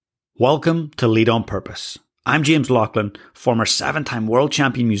Welcome to Lead on Purpose. I'm James Laughlin, former 7-time world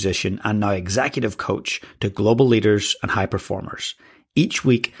champion musician and now executive coach to global leaders and high performers. Each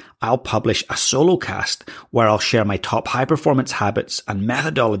week, I'll publish a solo cast where I'll share my top high performance habits and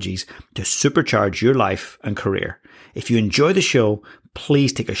methodologies to supercharge your life and career. If you enjoy the show,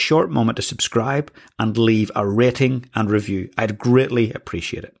 please take a short moment to subscribe and leave a rating and review. I'd greatly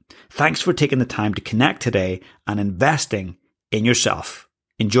appreciate it. Thanks for taking the time to connect today and investing in yourself.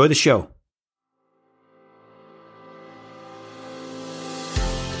 Enjoy the show.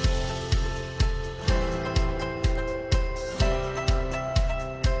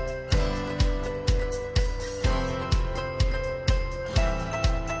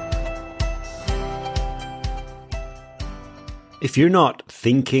 If you're not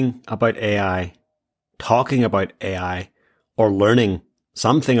thinking about AI, talking about AI, or learning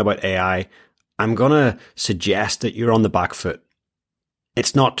something about AI, I'm going to suggest that you're on the back foot.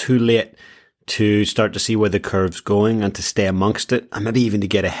 It's not too late to start to see where the curve's going and to stay amongst it and maybe even to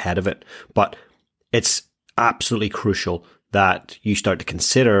get ahead of it. But it's absolutely crucial that you start to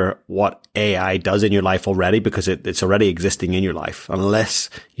consider what AI does in your life already, because it's already existing in your life, unless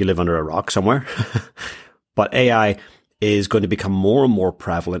you live under a rock somewhere. But AI is going to become more and more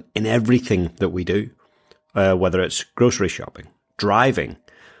prevalent in everything that we do, whether it's grocery shopping, driving,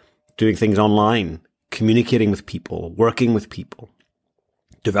 doing things online, communicating with people, working with people,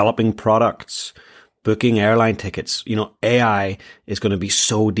 developing products, booking airline tickets. AI is going to be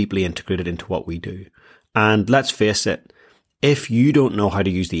so deeply integrated into what we do. And let's face it, if you don't know how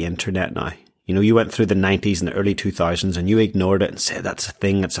to use the internet now, you went through the 90s and the early 2000s and you ignored it and said that's a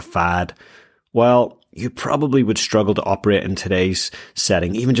thing, it's a fad, well, you probably would struggle to operate in today's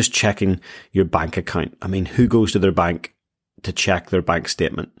setting, even just checking your bank account. I mean, who goes to their bank to check their bank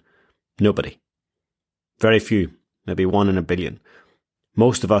statement? Nobody. Very few, maybe 1 in a billion.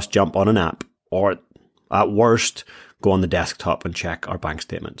 Most of us jump on an app or at worst go on the desktop and check our bank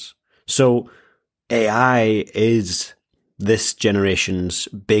statements. So AI is this generation's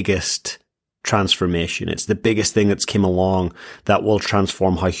biggest transformation. It's the biggest thing that's came along that will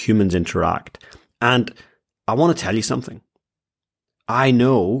transform how humans interact. And I want to tell you something. I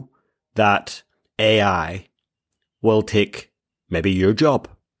know that AI will take maybe your job,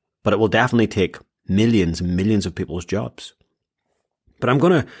 but it will definitely take millions and millions of people's jobs. But I'm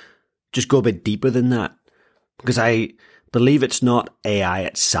going to just go a bit deeper than that, because I believe it's not AI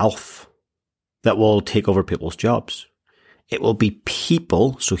itself that will take over people's jobs. It will be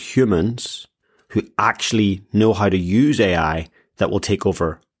people, so humans, who actually know how to use AI that will take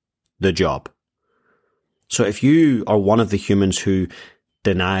over the job. So if you are one of the humans who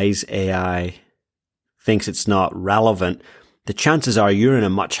denies AI, thinks it's not relevant, the chances are you're in a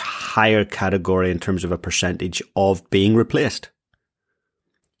much higher category in terms of a percentage of being replaced.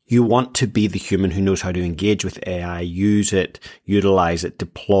 You want to be the human who knows how to engage with AI, use it, utilize it,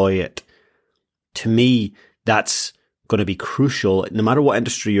 deploy it. To me, that's going to be crucial, no matter what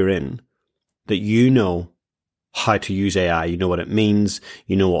industry you're in, that you know how to use AI. You know what it means.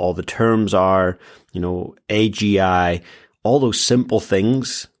 You know what all the terms are. AGI, all those simple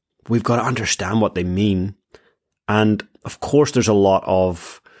things. We've got to understand what they mean. And of course, there's a lot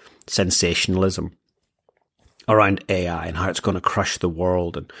of sensationalism around AI and how it's going to crush the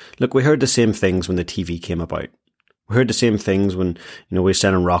world. And look, we heard the same things when the TV came about. We heard the same things when, we were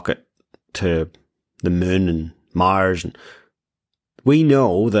sending a rocket to the moon and Mars. And we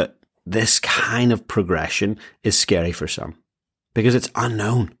know that this kind of progression is scary for some because it's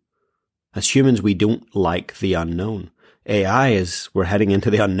unknown. As humans, we don't like the unknown. AI we're heading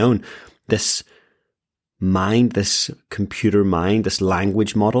into the unknown. This mind, this computer mind, this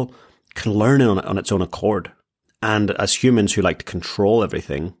language model can learn on its own accord. And as humans who like to control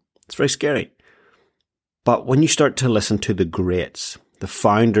everything, it's very scary. But when you start to listen to the greats, the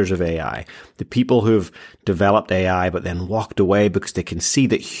founders of AI, the people who've developed AI but then walked away because they can see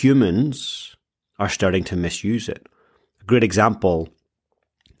that humans are starting to misuse it. A great example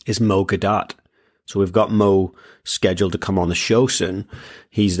is Mo Gaudat. So we've got Mo scheduled to come on the show soon.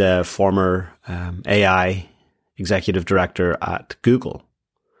 He's the former AI executive director at Google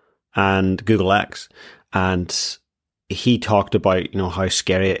and Google X. And he talked about, how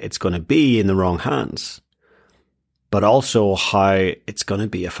scary it's going to be in the wrong hands, but also how it's going to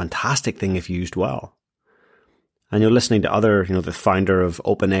be a fantastic thing if used well. And you're listening to other, the founder of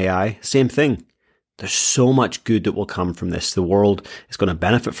OpenAI, same thing. There's so much good that will come from this. The world is going to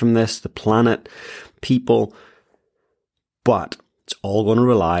benefit from this, the planet, people, but it's all going to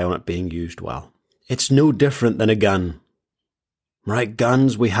rely on it being used well. It's no different than a gun. Right?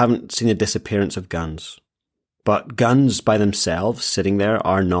 Guns, we haven't seen a disappearance of guns. But guns by themselves sitting there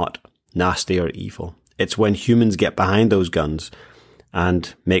are not nasty or evil. It's when humans get behind those guns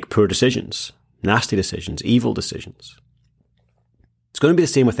and make poor decisions, nasty decisions, evil decisions. It's going to be the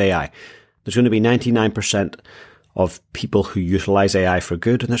same with AI. There's going to be 99% of people who utilize AI for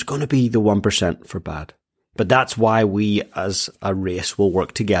good, and there's going to be the 1% for bad. But that's why we as a race will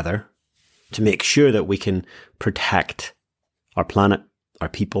work together to make sure that we can protect our planet, our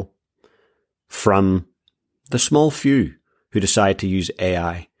people, from the small few who decide to use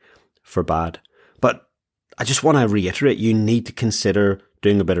AI for bad. But I just want to reiterate, you need to consider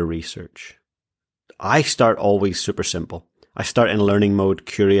doing a bit of research. I start always super simple. I start in learning mode,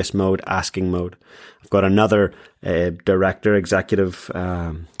 curious mode, asking mode. I've got another executive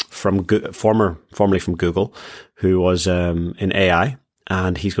formerly from Google, who was in AI,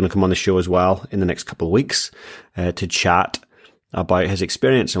 and he's going to come on the show as well in the next couple of weeks to chat about his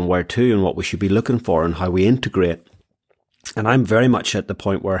experience and where to and what we should be looking for and how we integrate. And I'm very much at the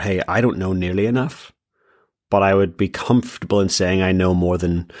point where, hey, I don't know nearly enough, but I would be comfortable in saying I know more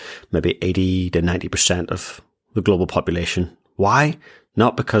than maybe 80 to 90% of the global population. Why?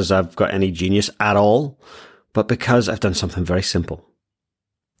 Not because I've got any genius at all, but because I've done something very simple.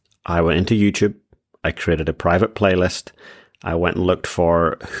 I went into YouTube, I created a private playlist, I went and looked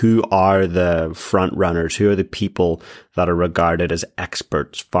for who are the front runners, who are the people that are regarded as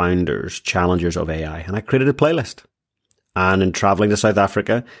experts, founders, challengers of AI, and I created a playlist. And in traveling to South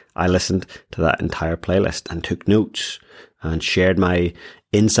Africa, I listened to that entire playlist and took notes and shared my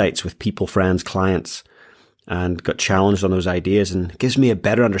insights with people, friends, clients, and got challenged on those ideas, and it gives me a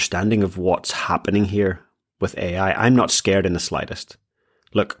better understanding of what's happening here with AI. I'm not scared in the slightest.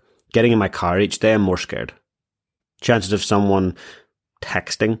 Look, getting in my car each day, I'm more scared. Chances of someone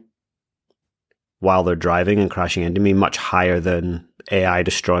texting while they're driving and crashing into me, much higher than AI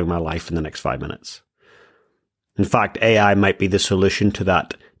destroying my life in the next 5 minutes. In fact, AI might be the solution to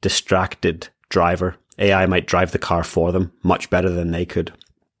that distracted driver. AI might drive the car for them much better than they could,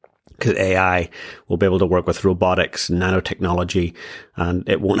 because AI will be able to work with robotics, nanotechnology, and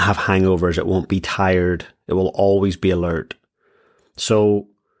it won't have hangovers. It won't be tired. It will always be alert. So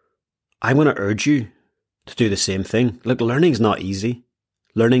I'm going to urge you to do the same thing. Look, learning is not easy.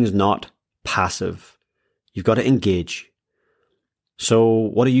 Learning is not passive. You've got to engage. So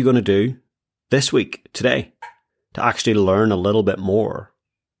what are you going to do this week, today, to actually learn a little bit more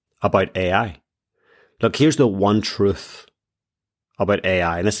about AI? Look, here's the one truth about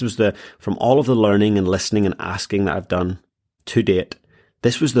AI. And this was from all of the learning and listening and asking that I've done to date,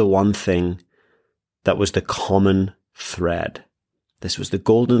 this was the one thing that was the common thread. This was the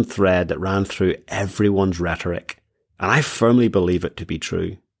golden thread that ran through everyone's rhetoric. And I firmly believe it to be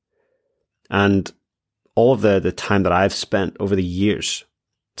true. And all of the time that I've spent over the years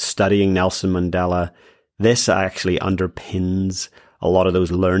studying Nelson Mandela, this actually underpins a lot of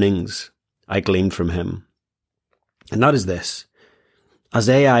those learnings I gleaned from him. And that is this. As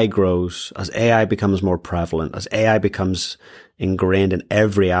AI grows, as AI becomes more prevalent, as AI becomes ingrained in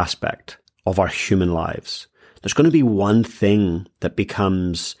every aspect of our human lives, there's going to be one thing that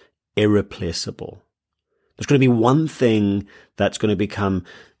becomes irreplaceable. There's going to be one thing that's going to become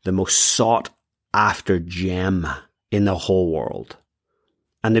the most sought after gem in the whole world.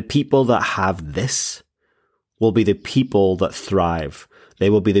 And the people that have this will be the people that thrive. They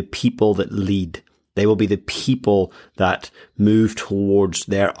will be the people that lead. They will be the people that move towards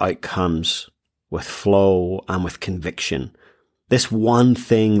their outcomes with flow and with conviction. This one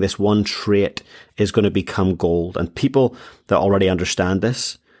thing, this one trait is going to become gold. And people that already understand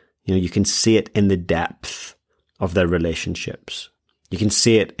this, you can see it in the depth of their relationships. You can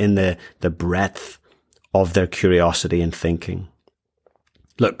see it in the breadth of their curiosity and thinking.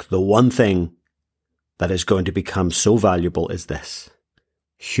 Look, the one thing that is going to become so valuable is this: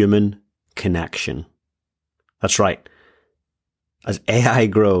 human connection. That's right. As AI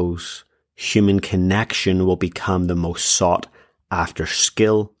grows, human connection will become the most sought after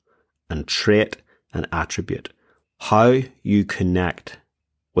skill and trait and attribute. How you connect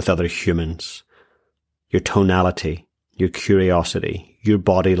with other humans, your tonality, your curiosity, your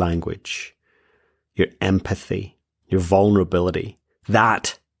body language, your empathy, your vulnerability,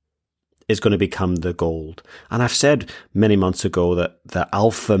 that is going to become the gold. And I've said many months ago that the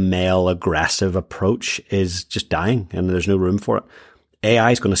alpha male aggressive approach is just dying and there's no room for it.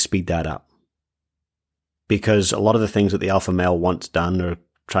 AI is going to speed that up, because a lot of the things that the alpha male wants done or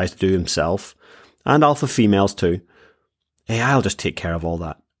tries to do himself, and alpha females too, AI will just take care of all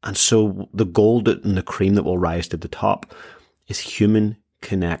that. And so the gold and the cream that will rise to the top is human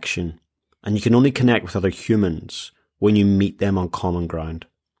connection. And you can only connect with other humans when you meet them on common ground.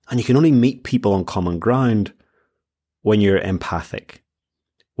 And you can only meet people on common ground when you're empathic,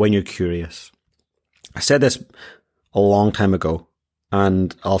 when you're curious. I said this a long time ago,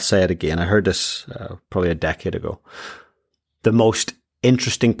 and I'll say it again. I heard this probably a decade ago. The most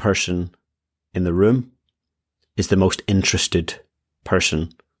interesting person in the room is the most interested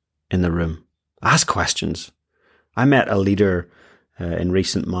person in the room. Ask questions. I met a leader in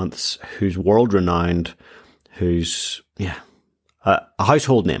recent months who's world-renowned, who's a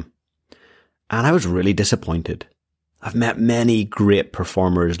household name. And I was really disappointed. I've met many great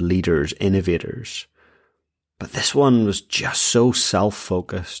performers, leaders, innovators. But this one was just so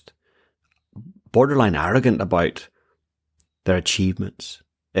self-focused, borderline arrogant about their achievements.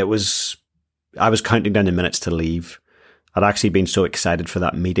 I was counting down the minutes to leave. I'd actually been so excited for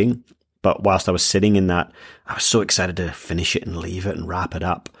that meeting. But whilst I was sitting in that, I was so excited to finish it and leave it and wrap it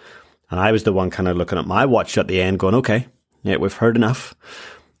up. And I was the one kind of looking at my watch at the end going, okay, yeah, we've heard enough.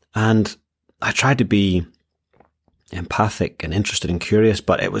 And I tried to be empathic and interested and curious,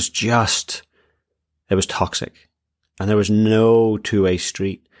 but it was toxic. And there was no two-way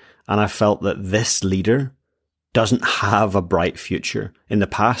street. And I felt that this leader doesn't have a bright future. In the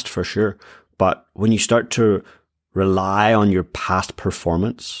past, for sure. But when you start to rely on your past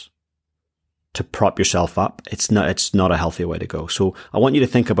performance to prop yourself up, it's not a healthy way to go. So I want you to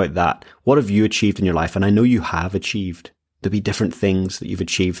think about that. What have you achieved in your life? And I know you have achieved. There'll be different things that you've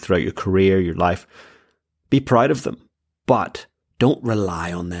achieved throughout your career, your life. Be proud of them, but don't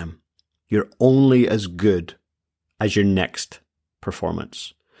rely on them. You're only as good as your next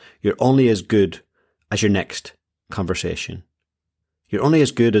performance. You're only as good as your next conversation. You're only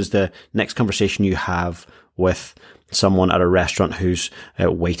as good as the next conversation you have with someone at a restaurant who's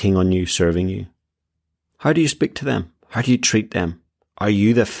waiting on you, serving you. How do you speak to them? How do you treat them? Are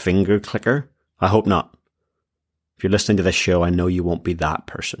you the finger clicker? I hope not. If you're listening to this show, I know you won't be that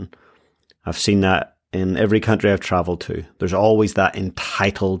person. I've seen that in every country I've traveled to. There's always that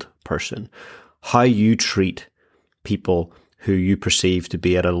entitled person. How you treat people who you perceive to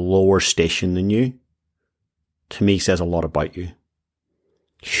be at a lower station than you, to me, says a lot about you.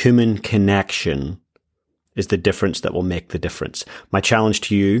 Human connection is the difference that will make the difference. My challenge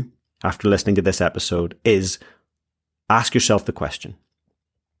to you after listening to this episode is ask yourself the question,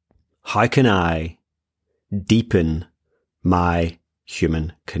 how can I deepen my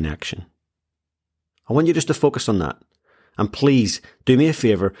human connection? I want you just to focus on that. And please do me a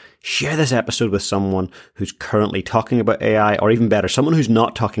favor, share this episode with someone who's currently talking about AI, or even better, someone who's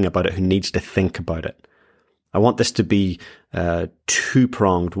not talking about it, who needs to think about it. I want this to be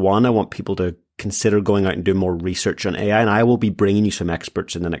two-pronged. One, I want people to consider going out and doing more research on AI, and I will be bringing you some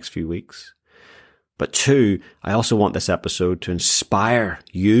experts in the next few weeks. But two, I also want this episode to inspire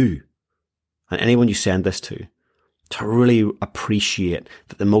you and anyone you send this to really appreciate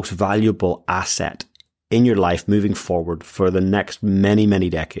that the most valuable asset in your life moving forward for the next many, many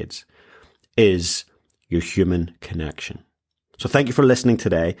decades is your human connection. So thank you for listening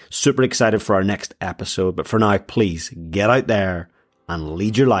today. Super excited for our next episode. But for now, please get out there and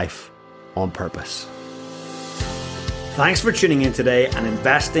lead your life on purpose. Thanks for tuning in today and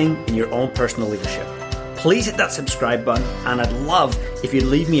investing in your own personal leadership. Please hit that subscribe button, and I'd love if you'd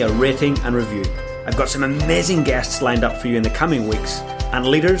leave me a rating and review. I've got some amazing guests lined up for you in the coming weeks. And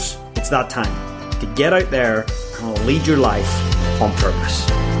leaders, it's that time to get out there and lead your life on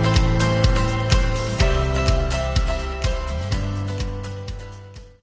purpose.